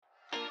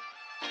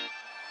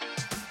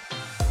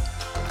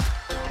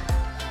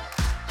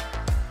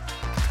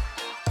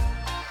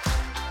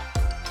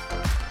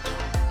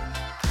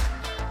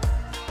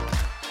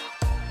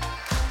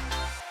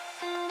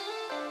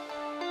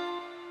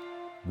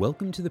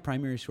Welcome to the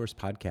Primary Source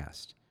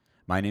Podcast.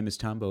 My name is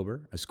Tom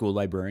Bober, a school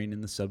librarian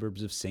in the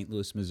suburbs of St.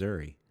 Louis,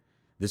 Missouri.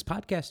 This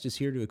podcast is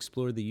here to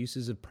explore the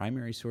uses of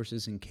primary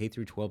sources in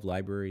K-12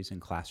 libraries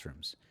and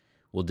classrooms.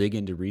 We'll dig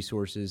into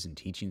resources and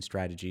teaching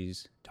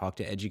strategies, talk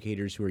to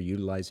educators who are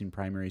utilizing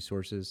primary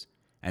sources,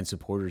 and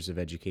supporters of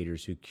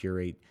educators who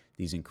curate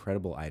these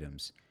incredible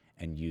items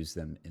and use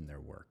them in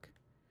their work.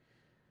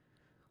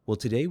 Well,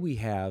 today we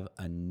have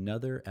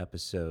another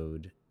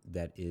episode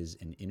that is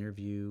an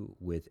interview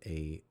with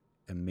an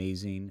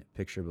amazing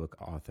picture book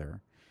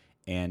author,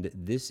 and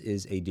this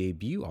is a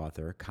debut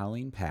author,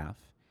 Colleen Paeff,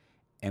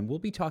 and we'll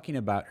be talking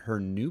about her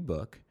new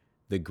book,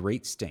 The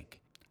Great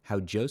Stink,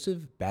 How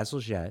Joseph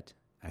Bazalgette,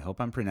 I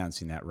hope I'm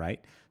pronouncing that right,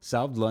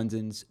 solved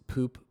London's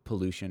poop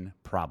pollution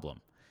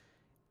problem.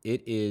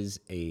 It is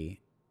a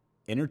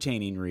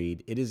entertaining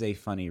read. It is a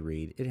funny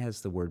read. It has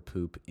the word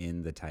poop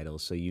in the title,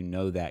 so you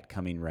know that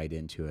coming right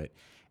into it.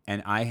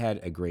 And I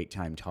had a great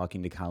time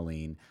talking to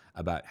Colleen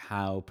about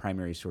how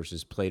primary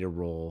sources played a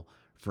role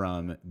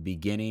from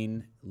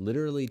beginning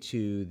literally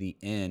to the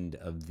end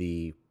of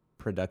the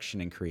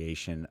production and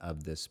creation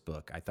of this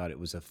book. I thought it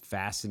was a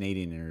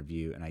fascinating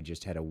interview, and I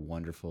just had a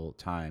wonderful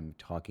time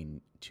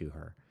talking to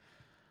her.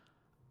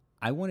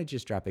 I want to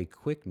just drop a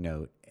quick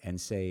note and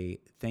say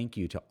thank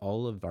you to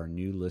all of our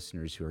new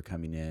listeners who are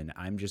coming in.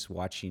 I'm just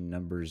watching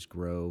numbers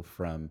grow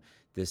from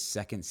this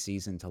second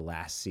season to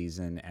last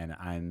season, and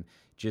I'm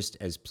just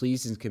as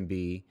pleased as can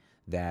be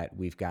that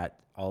we've got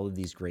all of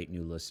these great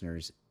new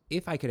listeners.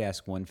 If I could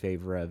ask one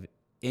favor of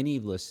any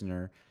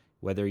listener,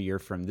 whether you're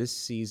from this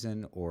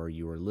season or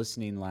you were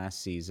listening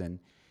last season,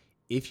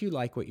 if you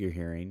like what you're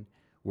hearing,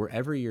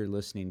 wherever you're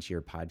listening to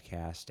your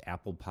podcast,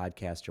 Apple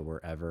Podcast or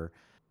wherever,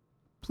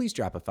 please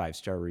drop a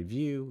 5-star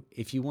review.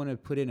 If you want to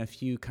put in a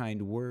few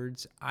kind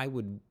words, I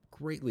would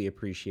greatly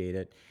appreciate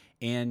it.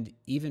 And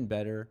even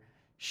better,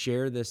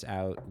 share this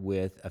out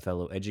with a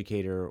fellow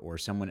educator or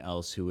someone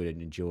else who would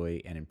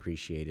enjoy and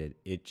appreciate it.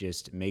 It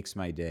just makes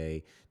my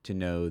day to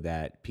know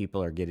that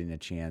people are getting a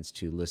chance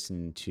to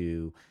listen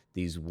to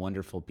these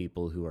wonderful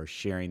people who are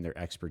sharing their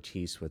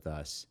expertise with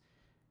us.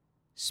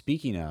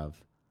 Speaking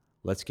of,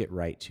 let's get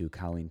right to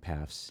Colleen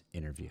Paeff's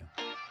interview.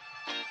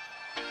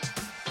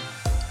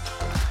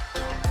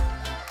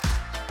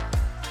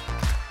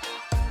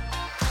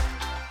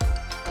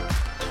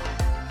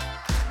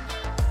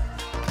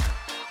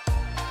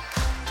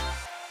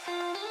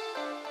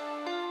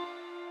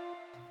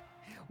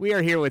 We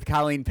are here with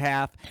Colleen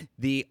Paeff,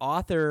 the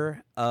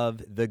author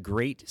of The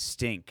Great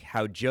Stink,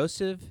 How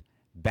Joseph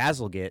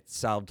Bazalgette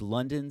Solved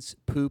London's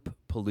Poop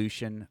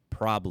Pollution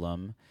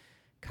Problem.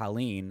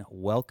 Colleen,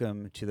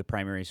 welcome to the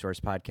Primary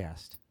Source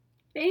Podcast.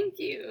 Thank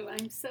you.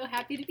 I'm so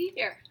happy to be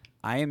here.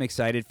 I am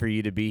excited for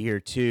you to be here,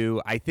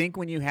 too. I think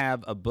when you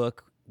have a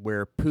book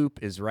where poop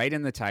is right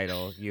in the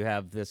title, you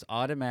have this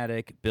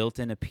automatic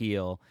built-in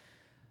appeal.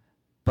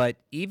 But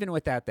even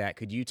without that,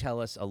 could you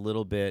tell us a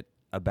little bit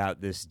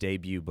about this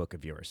debut book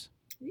of yours?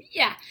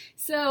 Yeah,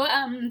 so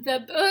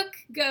the book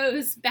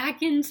goes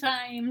back in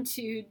time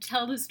to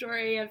tell the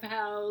story of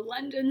how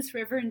London's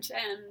River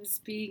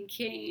Thames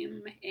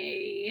became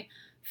a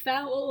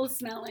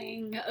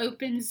foul-smelling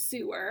open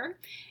sewer,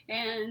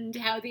 and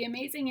how the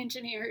amazing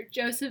engineer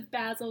Joseph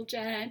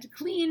Bazalgette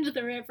cleaned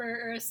the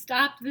river,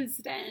 stopped the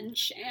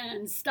stench,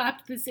 and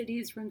stopped the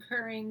city's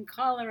recurring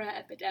cholera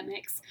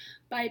epidemics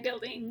by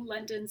building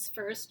London's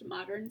first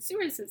modern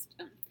sewer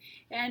system.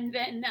 And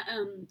then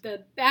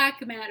the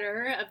back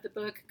matter of the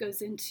book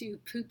goes into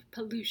poop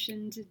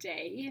pollution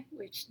today,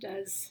 which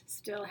does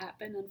still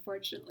happen,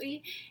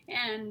 unfortunately,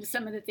 and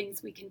some of the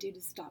things we can do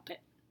to stop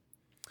it.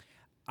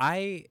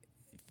 I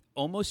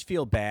almost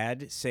feel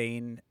bad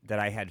saying that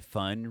I had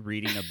fun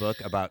reading a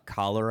book about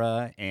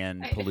cholera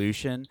and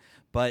pollution,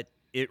 but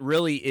it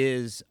really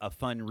is a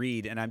fun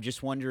read. And I'm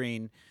just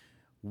wondering,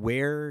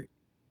 where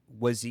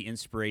was the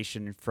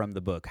inspiration from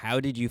the book? How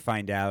did you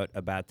find out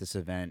about this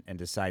event and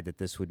decide that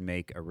this would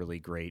make a really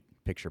great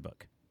picture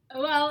book?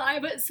 Well,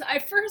 I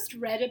first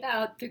read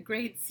about The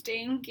Great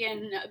Stink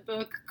in a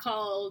book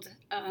called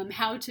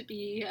How to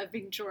Be a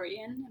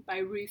Victorian by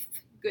Ruth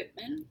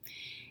Goodman.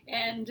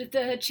 And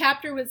the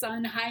chapter was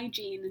on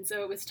hygiene, and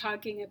so it was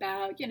talking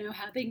about,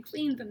 how they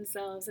clean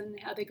themselves and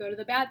how they go to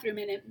the bathroom,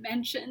 and it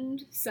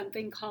mentioned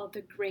something called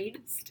the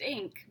Great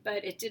Stink,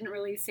 but it didn't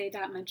really say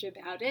that much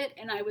about it,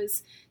 and I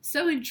was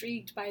so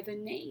intrigued by the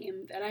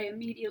name that I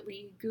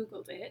immediately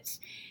Googled it,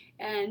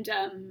 and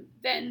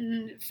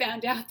then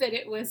found out that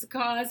it was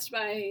caused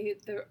by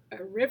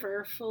a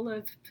river full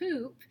of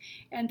poop,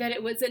 and that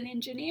it was an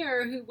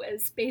engineer who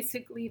was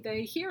basically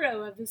the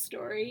hero of the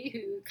story,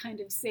 who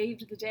kind of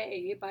saved the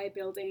day by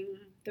building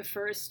the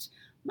first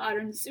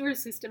modern sewer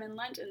system in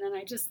London. And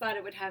I just thought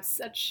it would have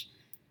such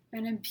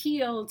an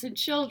appeal to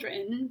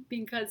children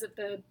because of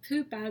the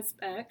poop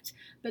aspect,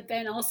 but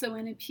then also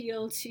an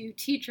appeal to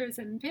teachers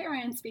and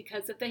parents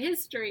because of the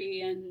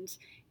history and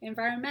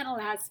environmental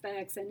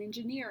aspects and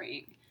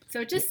engineering.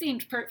 So it just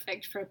seemed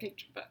perfect for a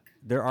picture book.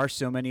 There are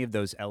so many of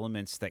those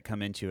elements that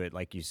come into it,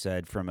 like you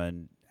said, from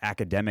an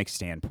academic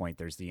standpoint,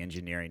 there's the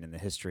engineering and the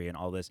history and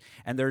all this.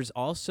 And there's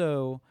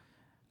also,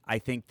 I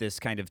think, this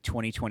kind of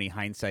 2020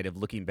 hindsight of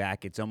looking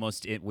back. It's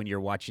almost when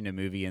you're watching a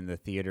movie in the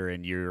theater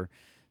and you're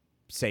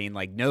saying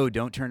like, no,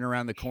 don't turn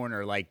around the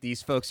corner. Like,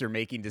 these folks are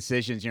making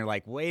decisions. And you're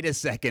like, wait a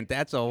second,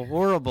 that's a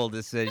horrible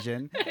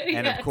decision.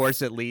 And Yes. of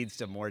course it leads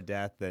to more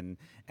death.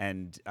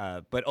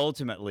 But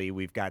ultimately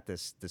we've got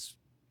this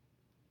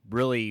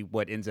really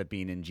what ends up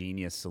being an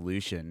ingenious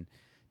solution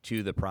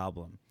to the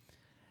problem.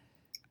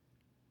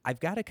 I've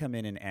got to come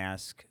in and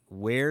ask,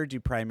 where do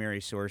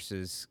primary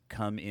sources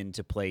come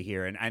into play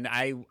here? And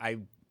I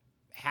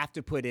have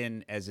to put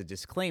in as a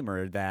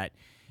disclaimer that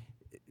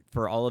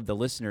for all of the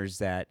listeners,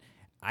 that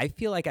I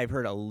feel like I've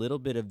heard a little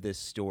bit of this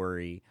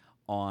story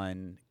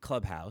on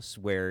Clubhouse,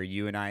 where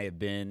you and I have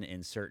been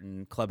in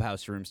certain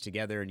Clubhouse rooms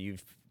together, and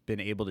you've been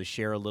able to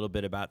share a little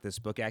bit about this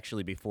book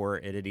actually before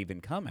it had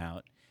even come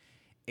out.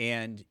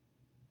 And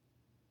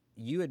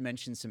you had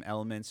mentioned some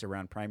elements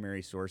around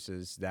primary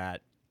sources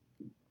that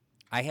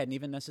I hadn't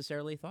even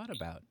necessarily thought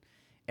about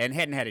and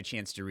hadn't had a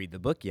chance to read the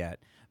book yet.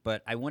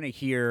 But I want to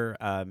hear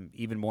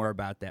even more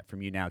about that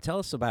from you now. Tell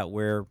us about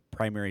where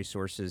primary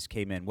sources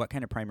came in. What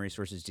kind of primary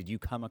sources did you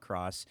come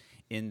across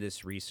in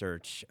this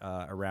research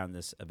around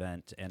this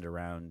event and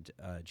around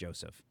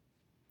Joseph?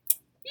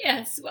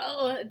 Yes,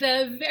 well,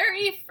 the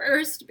very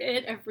first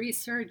bit of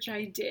research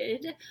I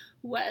did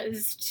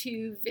was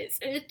to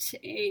visit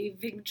a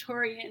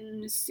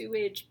Victorian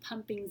sewage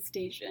pumping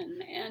station.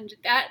 And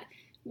that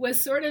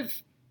was sort of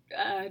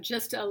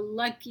just a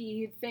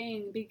lucky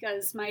thing,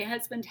 because my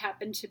husband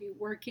happened to be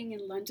working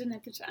in London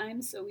at the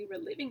time, so we were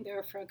living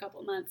there for a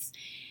couple months.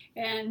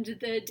 And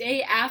the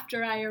day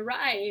after I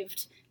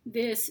arrived,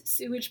 this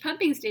sewage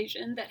pumping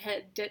station that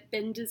had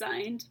been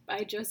designed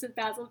by Joseph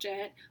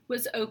Bazalgette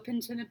was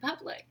open to the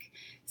public.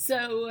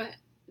 So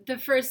the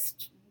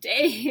first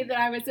day that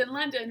I was in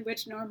London,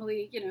 which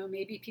normally,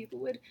 maybe people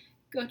would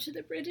go to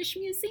the British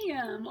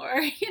Museum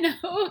or,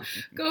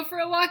 go for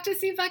a walk to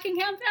see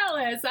Buckingham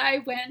Palace,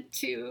 I went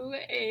to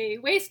a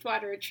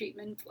wastewater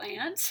treatment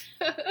plant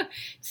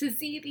to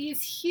see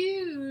these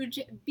huge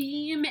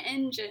beam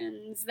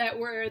engines that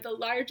were the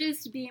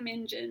largest beam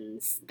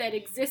engines that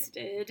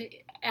existed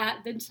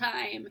at the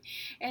time.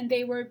 And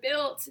they were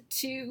built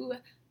to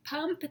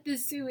pump the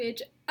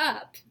sewage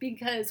up,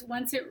 because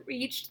once it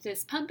reached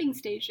this pumping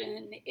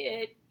station,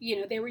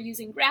 they were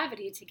using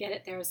gravity to get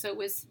it there, so it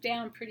was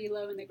down pretty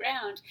low in the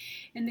ground.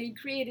 And they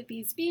created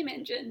these beam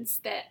engines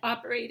that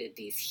operated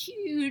these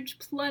huge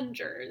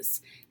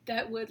plungers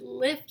that would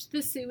lift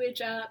the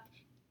sewage up,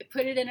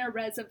 put it in a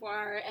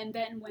reservoir, and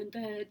then when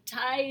the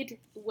tide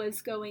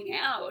was going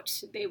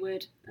out, they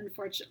would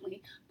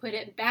unfortunately put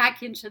it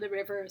back into the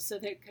river so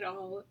that it could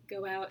all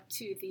go out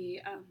to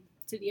the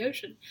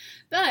ocean.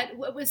 But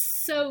what was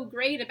so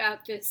great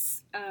about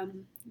this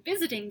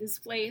visiting this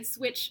place,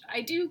 which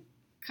I do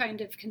kind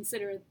of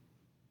consider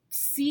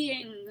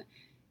seeing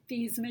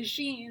these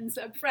machines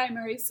a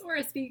primary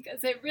source,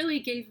 because it really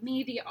gave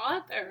me, the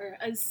author,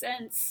 a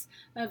sense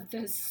of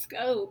the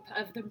scope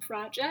of the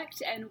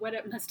project and what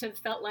it must have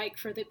felt like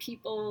for the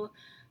people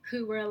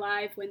who were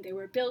alive when they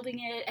were building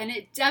it. And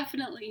it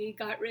definitely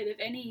got rid of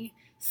any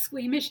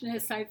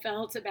squeamishness I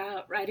felt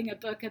about writing a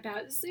book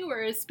about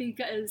sewers,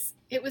 because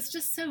it was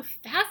just so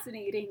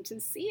fascinating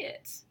to see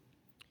it.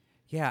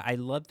 Yeah, I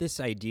love this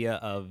idea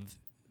of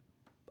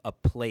a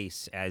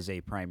place as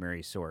a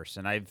primary source.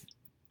 And I've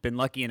been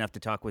lucky enough to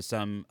talk with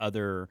some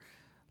other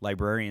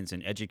librarians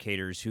and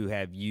educators who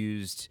have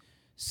used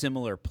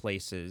similar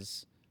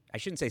places. I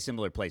shouldn't say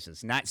similar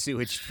places, not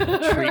sewage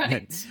treatment,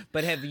 right,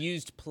 but have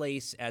used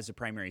place as a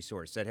primary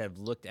source, that have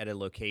looked at a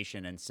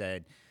location and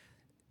said,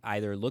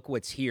 either look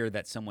what's here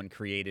that someone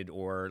created,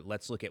 or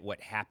let's look at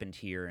what happened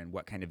here and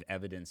what kind of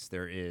evidence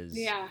there is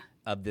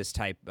of this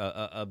type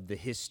of the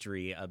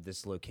history of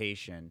this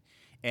location.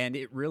 And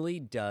it really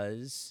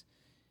does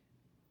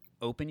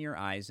open your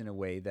eyes in a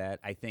way that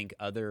I think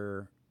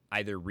either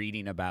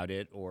reading about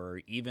it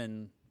or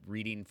even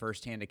reading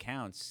firsthand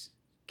accounts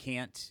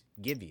can't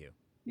give you.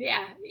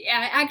 Yeah.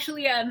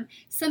 Actually,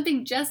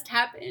 something just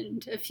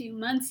happened a few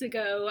months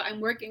ago.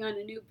 I'm working on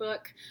a new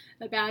book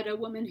about a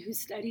woman who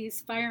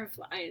studies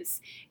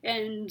fireflies.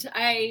 And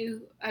I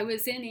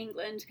was in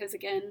England because,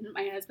 again,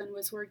 my husband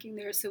was working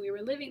there, so we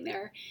were living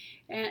there.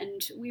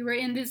 And we were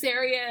in this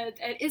area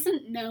that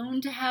isn't known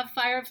to have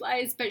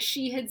fireflies, but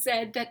she had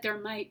said that there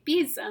might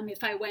be some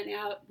if I went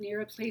out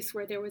near a place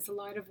where there was a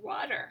lot of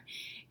water.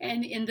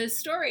 And in the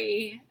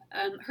story,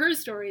 her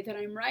story that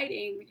I'm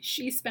writing,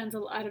 she spends a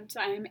lot of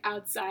time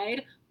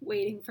outside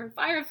waiting for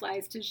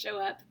fireflies to show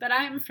up. But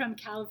I'm from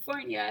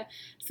California,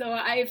 so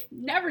I've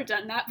never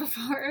done that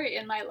before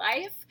in my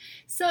life.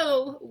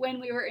 So when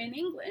we were in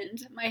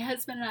England, my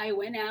husband and I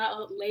went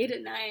out late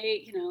at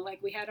night,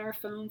 we had our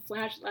phone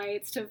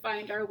flashlights to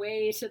find our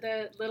way to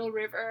the little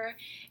river.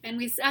 And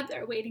we sat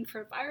there waiting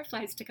for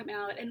fireflies to come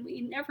out, and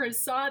we never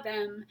saw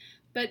them.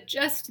 But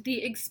just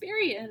the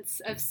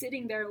experience of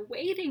sitting there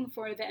waiting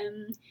for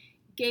them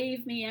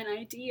gave me an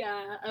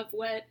idea of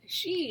what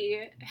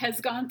she has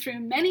gone through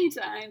many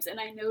times. And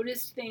I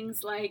noticed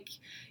things like,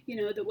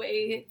 the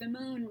way the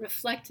moon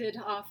reflected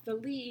off the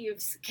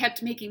leaves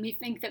kept making me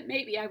think that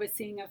maybe I was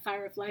seeing a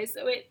firefly.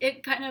 So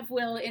it kind of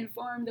will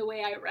inform the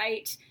way I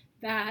write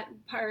that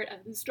part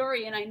of the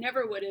story. And I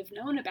never would have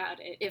known about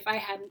it if I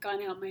hadn't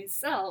gone out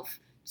myself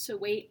to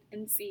wait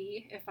and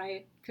see if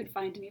I could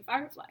find any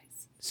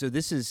fireflies. So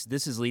this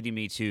is leading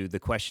me to the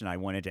question I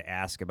wanted to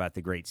ask about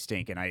the Great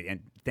Stink,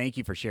 and thank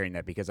you for sharing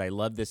that, because I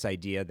love this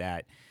idea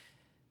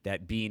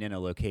that being in a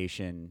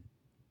location,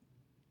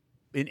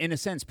 in a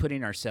sense,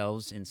 putting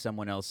ourselves in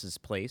someone else's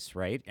place,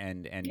 right?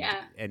 And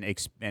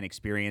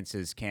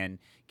experiences can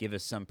give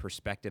us some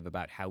perspective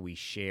about how we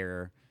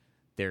share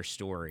their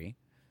story.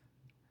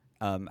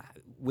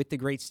 With the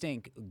Great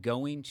Stink,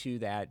 going to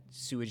that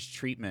sewage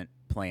treatment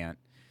plant,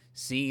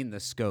 seeing the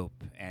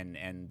scope and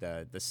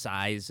the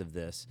size of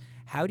this,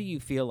 how do you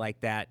feel like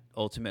that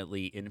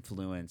ultimately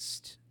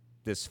influenced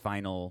this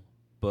final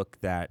book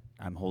that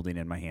I'm holding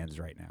in my hands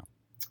right now?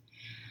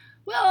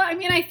 Well, I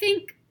mean, I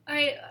think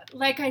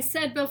like I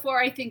said before,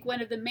 I think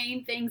one of the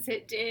main things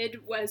it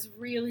did was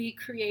really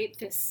create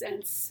this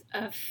sense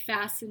of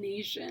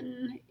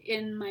fascination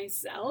in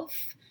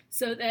myself,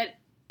 so that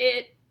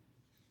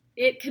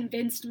it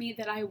convinced me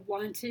that I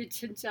wanted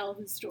to tell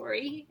the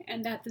story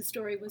and that the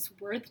story was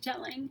worth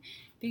telling,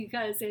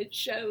 because it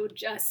showed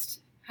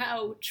just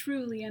how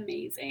truly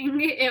amazing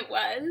it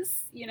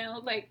was.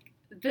 Like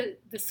the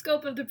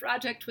scope of the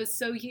project was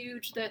so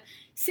huge. The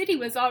city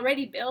was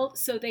already built,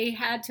 so they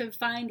had to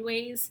find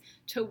ways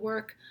to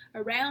work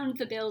around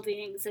the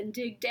buildings and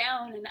dig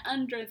down and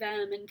under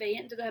them, and they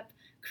ended up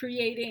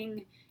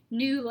creating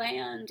new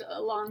land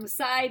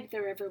alongside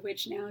the river,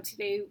 which now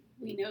today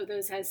we know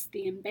those as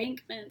the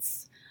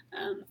embankments.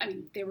 I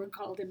mean, they were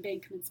called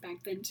embankments back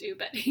then too,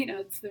 but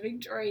it's the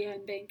Victoria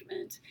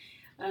Embankment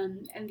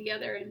and the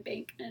other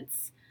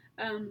embankments.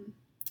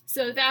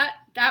 So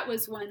that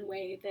was one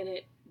way that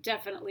it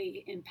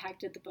definitely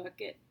impacted the book.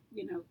 It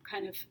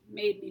kind of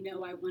made me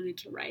know I wanted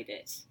to write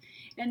it.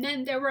 And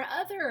then there were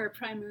other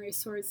primary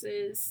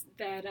sources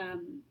that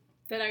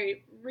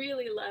I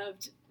really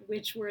loved,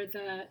 which were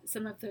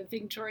some of the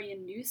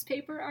Victorian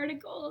newspaper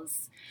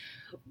articles,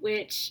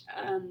 which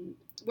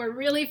were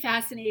really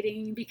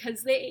fascinating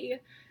because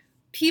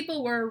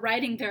people were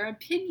writing their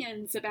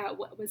opinions about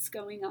what was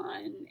going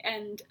on.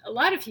 And a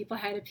lot of people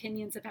had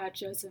opinions about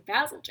Joseph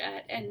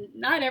Bazalgette, and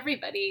not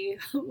everybody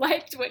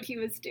liked what he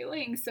was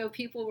doing. So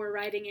people were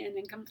writing in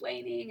and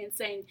complaining and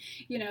saying,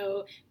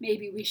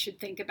 maybe we should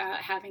think about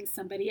having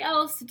somebody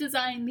else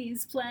design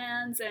these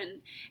plans.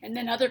 And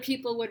then other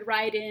people would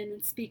write in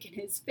and speak in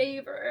his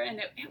favor. And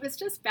it was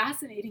just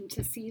fascinating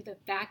to see the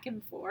back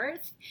and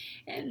forth.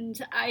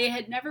 And I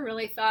had never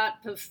really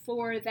thought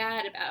before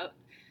that about,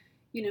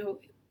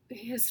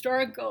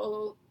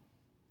 historical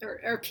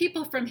or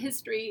people from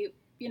history.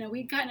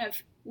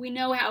 We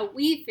know how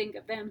we think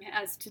of them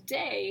as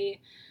today,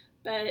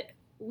 but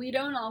we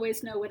don't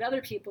always know what other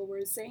people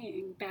were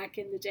saying back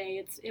in the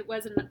day. It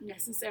wasn't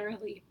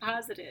necessarily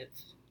positive.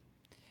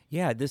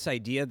 Yeah, this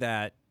idea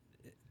that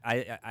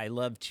I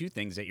love two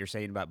things that you're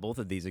saying about both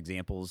of these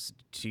examples.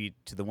 To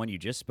the one you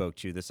just spoke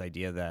to, this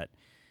idea that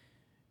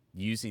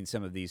using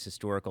some of these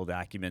historical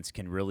documents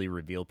can really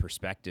reveal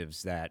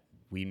perspectives that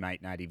we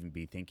might not even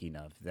be thinking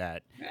of.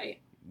 That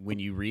right. When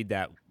you read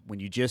that,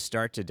 when you just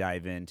start to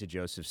dive into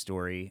Joseph's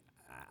story,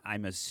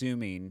 I'm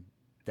assuming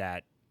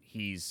that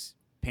he's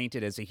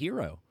painted as a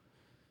hero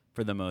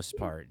for the most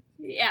part.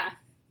 Yeah.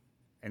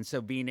 And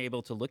so being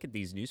able to look at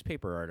these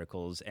newspaper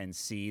articles and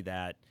see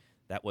that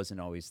that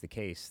wasn't always the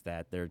case,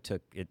 that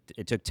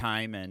it took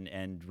time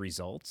and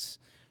results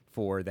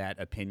for that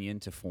opinion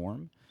to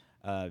form,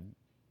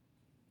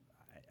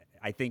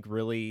 I think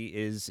really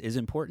is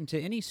important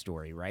to any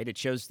story, right? It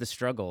shows the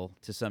struggle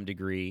to some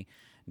degree,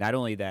 not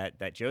only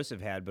that Joseph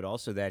had, but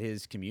also that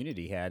his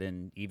community had,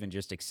 and even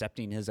just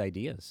accepting his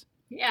ideas.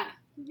 Yeah.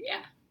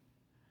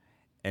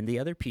 And the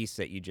other piece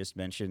that you just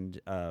mentioned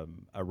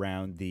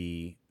around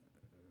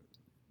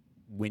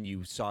when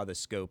you saw the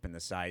scope and the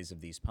size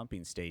of these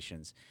pumping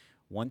stations,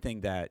 one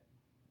thing that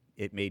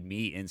it made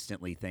me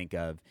instantly think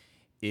of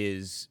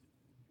is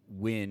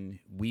when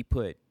we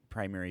put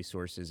primary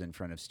sources in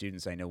front of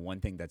students, I know one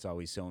thing that's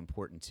always so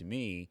important to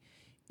me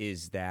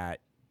is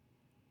that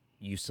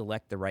you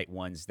select the right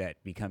ones that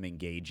become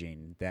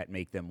engaging, that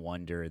make them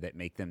wonder, that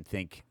make them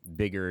think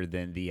bigger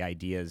than the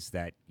ideas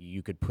that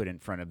you could put in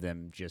front of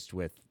them just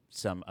with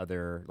some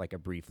other, like a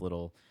brief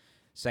little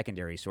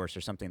secondary source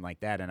or something like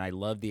that. And I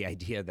love the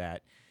idea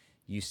that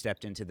you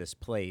stepped into this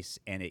place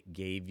and it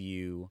gave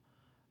you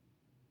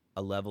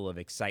a level of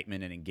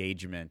excitement and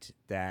engagement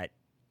that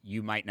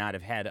you might not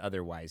have had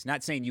otherwise.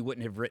 Not saying you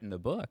wouldn't have written the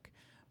book,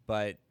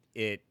 but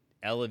it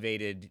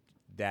elevated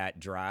that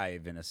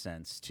drive in a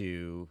sense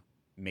to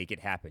make it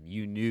happen.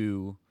 You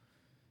knew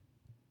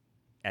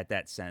at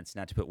that sense,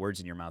 not to put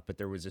words in your mouth, but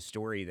there was a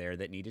story there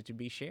that needed to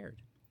be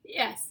shared.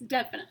 Yes,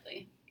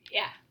 definitely.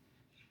 Yeah.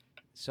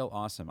 So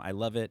awesome. I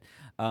love it.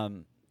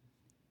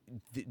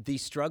 The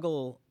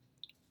struggle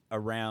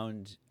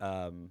around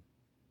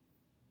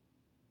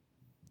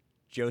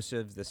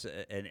Joseph, this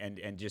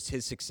and just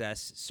his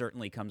success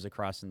certainly comes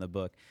across in the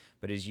book.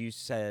 But as you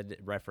said,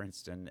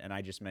 referenced, and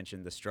I just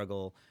mentioned the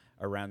struggle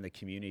around the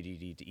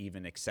community to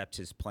even accept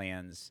his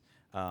plans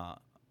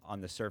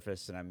on the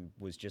surface. And I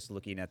was just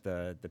looking at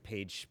the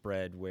page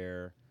spread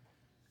where,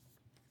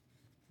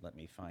 let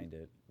me find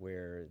it,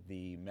 where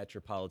the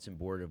Metropolitan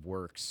Board of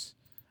Works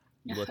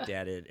looked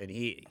at it, and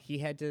he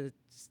had to.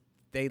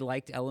 They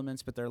liked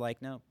elements, but they're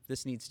like, no,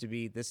 this needs to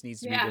be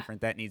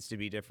different. That needs to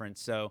be different.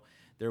 So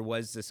there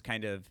was this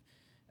kind of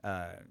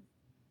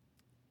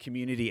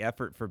community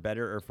effort for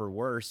better or for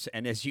worse.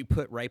 And as you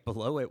put right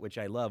below it, which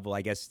I love, well,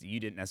 I guess you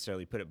didn't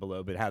necessarily put it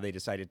below, but how they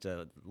decided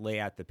to lay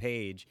out the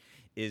page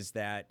is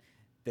that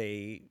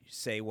they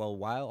say, well,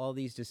 while all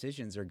these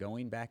decisions are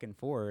going back and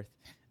forth,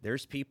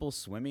 there's people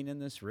swimming in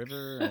this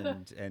river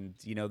and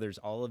there's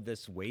all of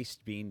this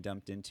waste being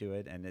dumped into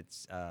it. And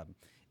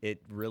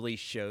it really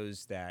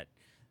shows that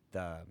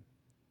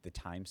the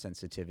time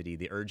sensitivity,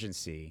 the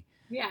urgency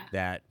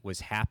that was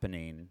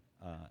happening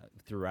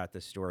throughout the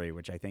story,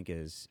 which I think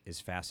is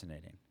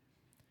fascinating.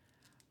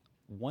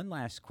 One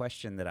last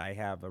question that I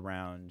have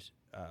around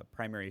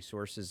primary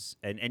sources,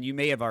 and you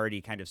may have already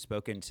kind of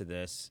spoken to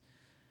this,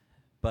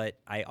 but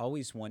I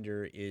always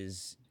wonder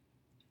was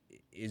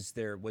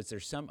there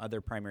some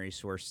other primary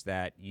source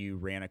that you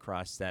ran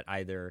across that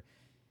either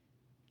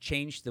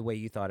changed the way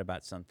you thought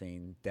about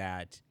something,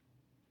 that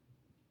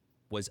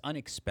was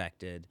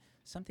unexpected,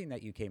 something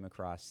that you came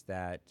across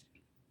that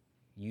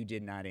you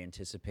did not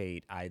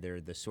anticipate,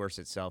 either the source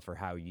itself or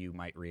how you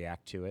might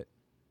react to it?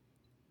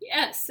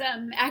 Yes,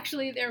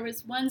 actually there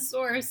was one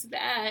source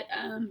that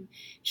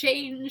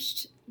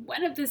changed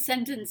one of the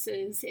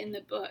sentences in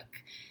the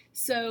book.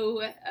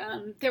 So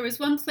there was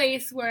one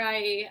place where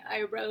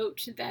I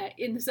wrote that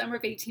in the summer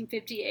of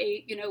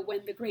 1858,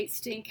 when the Great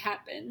Stink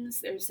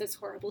happens, there's this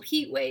horrible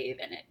heat wave,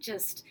 and it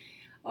just,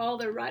 all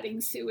the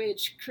rotting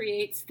sewage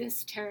creates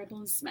this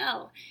terrible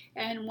smell.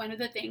 And one of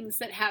the things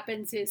that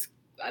happens is,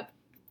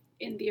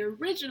 in the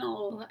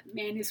original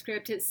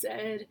manuscript, it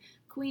said,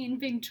 Queen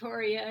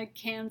Victoria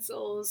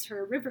cancels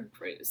her river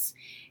cruise.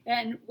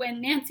 And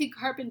when Nancy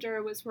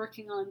Carpenter was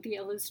working on the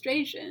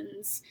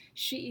illustrations,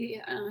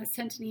 she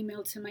sent an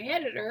email to my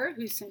editor,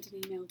 who sent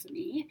an email to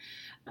me,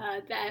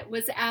 that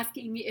was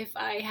asking if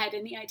I had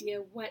any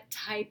idea what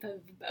type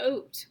of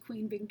boat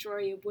Queen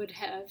Victoria would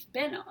have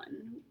been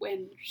on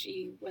when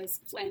she was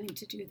planning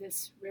to do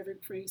this river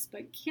cruise,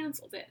 but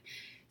canceled it.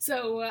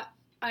 So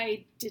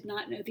I did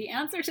not know the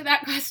answer to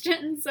that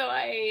question, so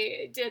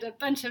I did a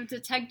bunch of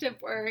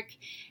detective work,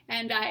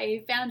 and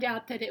I found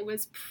out that it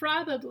was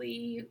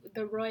probably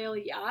the royal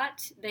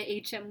yacht, the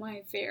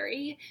HMY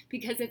Ferry,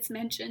 because it's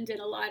mentioned in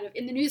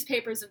in the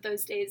newspapers of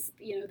those days.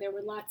 There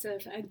were lots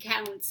of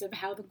accounts of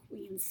how the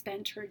Queen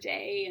spent her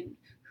day and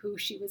who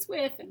she was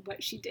with and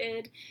what she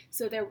did.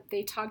 So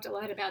they talked a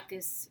lot about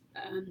this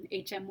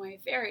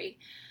HMY Ferry.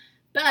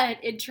 But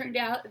it turned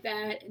out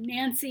that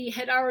Nancy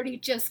had already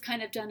just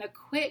kind of done a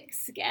quick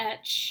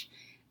sketch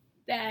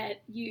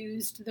that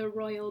used the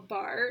royal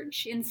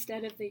barge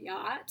instead of the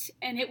yacht.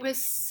 And it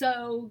was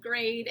so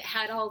great. It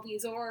had all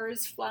these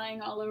oars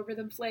flying all over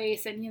the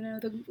place, and,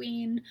 the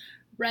Queen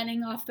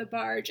running off the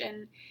barge.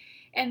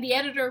 And the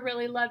editor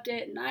really loved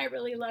it, and I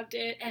really loved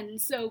it. And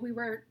so we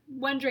were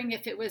wondering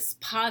if it was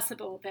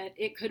possible that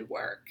it could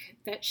work,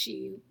 that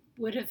she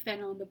would have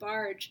been on the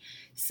barge.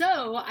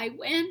 So I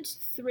went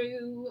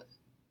through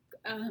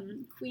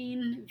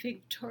Queen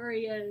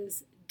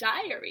Victoria's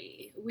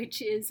diary,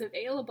 which is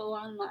available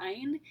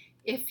online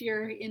if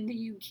you're in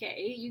the UK.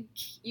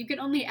 You can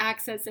only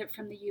access it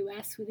from the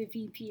US with a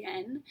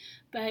VPN,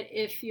 but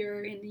if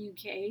you're in the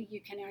UK,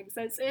 you can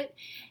access it.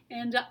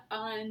 And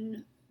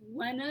on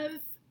one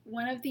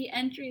of the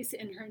entries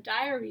in her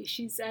diary,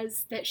 she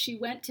says that she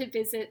went to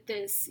visit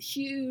this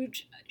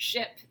huge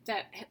ship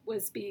that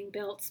was being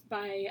built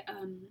by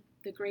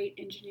the great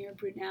engineer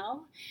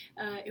Brunel.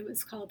 It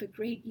was called the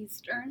Great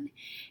Eastern.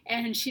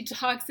 And she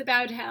talks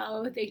about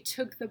how they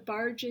took the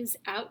barges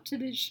out to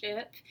the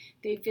ship.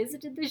 They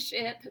visited the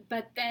ship,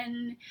 but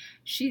then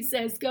she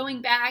says,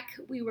 going back,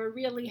 we were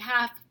really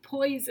half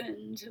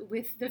poisoned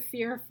with the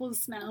fearful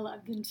smell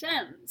of the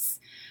Thames.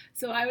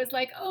 So I was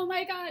like, oh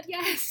my God,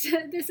 yes,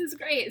 this is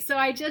great. So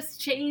I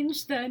just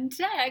changed the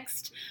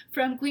text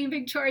from Queen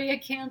Victoria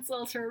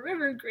cancels her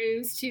river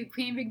cruise to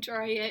Queen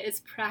Victoria is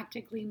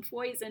practically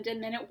poisoned.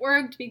 And then it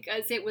worked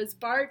because it was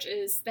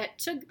barges that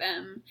took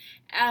them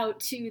out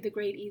to the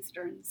Great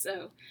Eastern.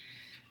 So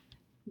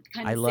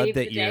kind of saved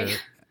the day.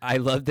 I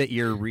love that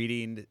you're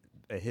reading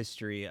a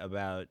history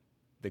about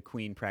the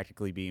Queen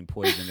practically being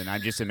poisoned, and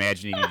I'm just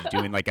imagining you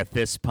doing like a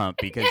fist pump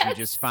because you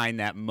just find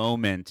that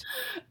moment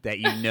that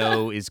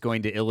is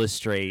going to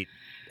illustrate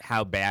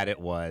how bad it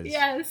was.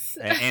 Yes.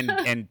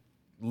 And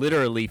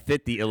literally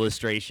fit the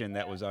illustration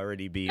that was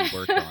already being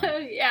worked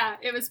on. Yeah,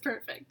 it was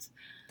perfect.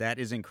 That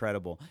is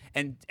incredible.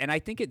 And I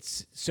think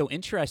it's so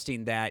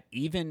interesting that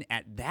even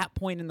at that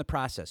point in the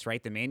process,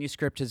 right, the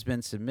manuscript has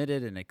been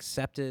submitted and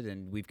accepted,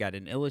 and we've got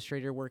an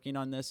illustrator working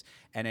on this.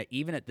 And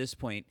even at this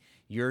point,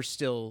 you're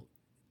still,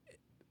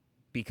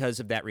 because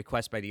of that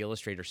request by the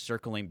illustrator,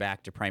 circling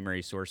back to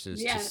primary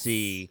sources to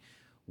see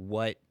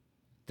what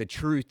the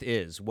truth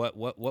is, what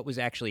was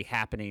actually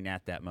happening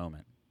at that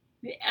moment.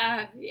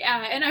 Yeah.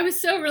 And I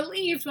was so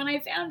relieved when I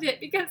found it,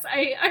 because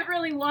I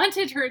really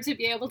wanted her to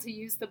be able to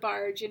use the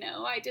barge,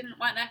 I didn't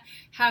want to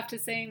have to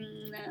say,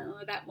 no,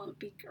 that won't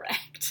be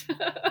correct.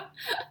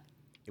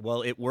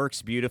 Well, it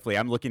works beautifully.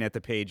 I'm looking at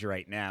the page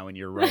right now, and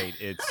you're right.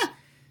 It's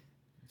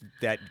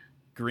that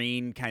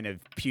green kind of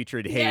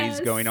putrid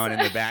haze going on in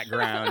the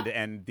background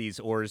and these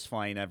oars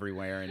flying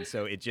everywhere. And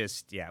so it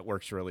just, it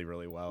works really,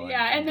 really well.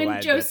 Yeah, I'm and then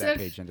glad Joseph, that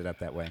page ended up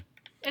that way.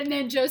 And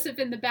then Joseph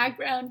in the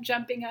background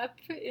jumping up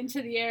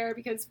into the air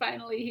because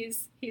finally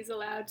he's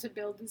allowed to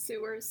build the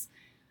sewers.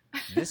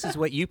 This is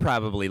what you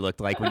probably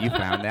looked like when you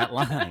found that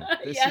line.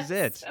 This is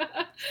it.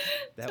 That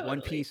Totally.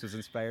 one piece was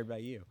inspired by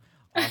you.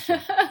 Awesome.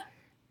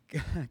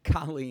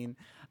 Colleen,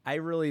 I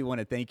really want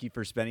to thank you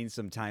for spending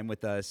some time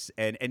with us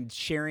and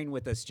sharing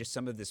with us just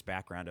some of this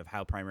background of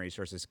how primary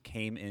sources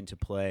came into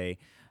play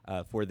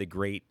for the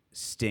Great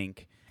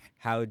Stink,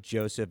 how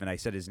Joseph, and I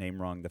said his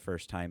name wrong the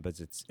first time,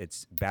 but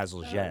it's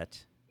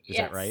Bazalgette. Is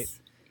that right?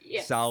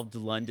 Yes. Solved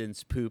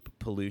London's poop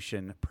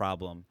pollution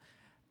problem.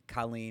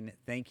 Colleen,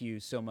 thank you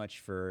so much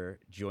for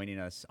joining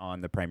us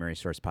on the Primary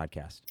Source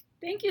podcast.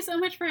 Thank you so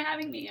much for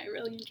having me. I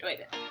really enjoyed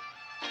it.